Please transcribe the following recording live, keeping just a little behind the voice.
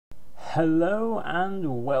Hello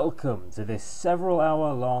and welcome to this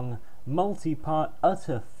several-hour-long, multi-part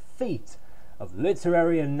utter feat of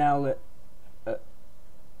literary analysis.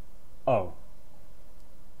 Okay.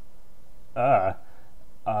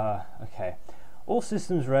 All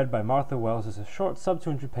Systems Read by Martha Wells is a short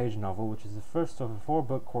sub-200-page novel which is the first of a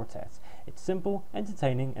 4-book quartet. It's simple,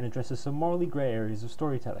 entertaining, and addresses some morally grey areas of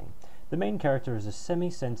storytelling. The main character is a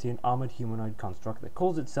semi-sentient armoured humanoid construct that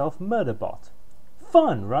calls itself Murderbot.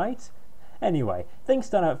 Fun, right? Anyway, things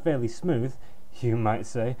start out fairly smooth, you might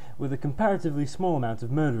say, with a comparatively small amount of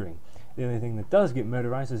murdering. The only thing that does get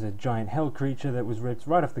murderized is a giant hell creature that was ripped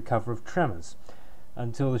right off the cover of Tremors,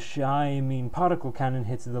 until the shy, mean particle cannon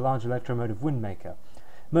hits the large electromotive Windmaker.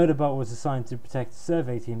 Murderbot was assigned to protect a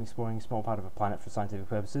survey team exploring a small part of a planet for scientific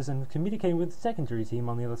purposes and communicating with the secondary team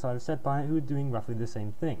on the other side of said planet who were doing roughly the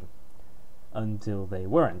same thing. Until they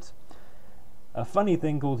weren't. A funny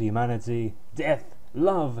thing called humanity, death,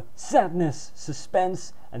 love, sadness,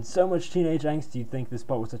 suspense, and so much teenage angst you'd think this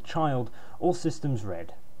bot was a child. All Systems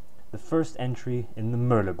Read. The first entry in the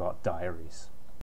Murderbot Diaries.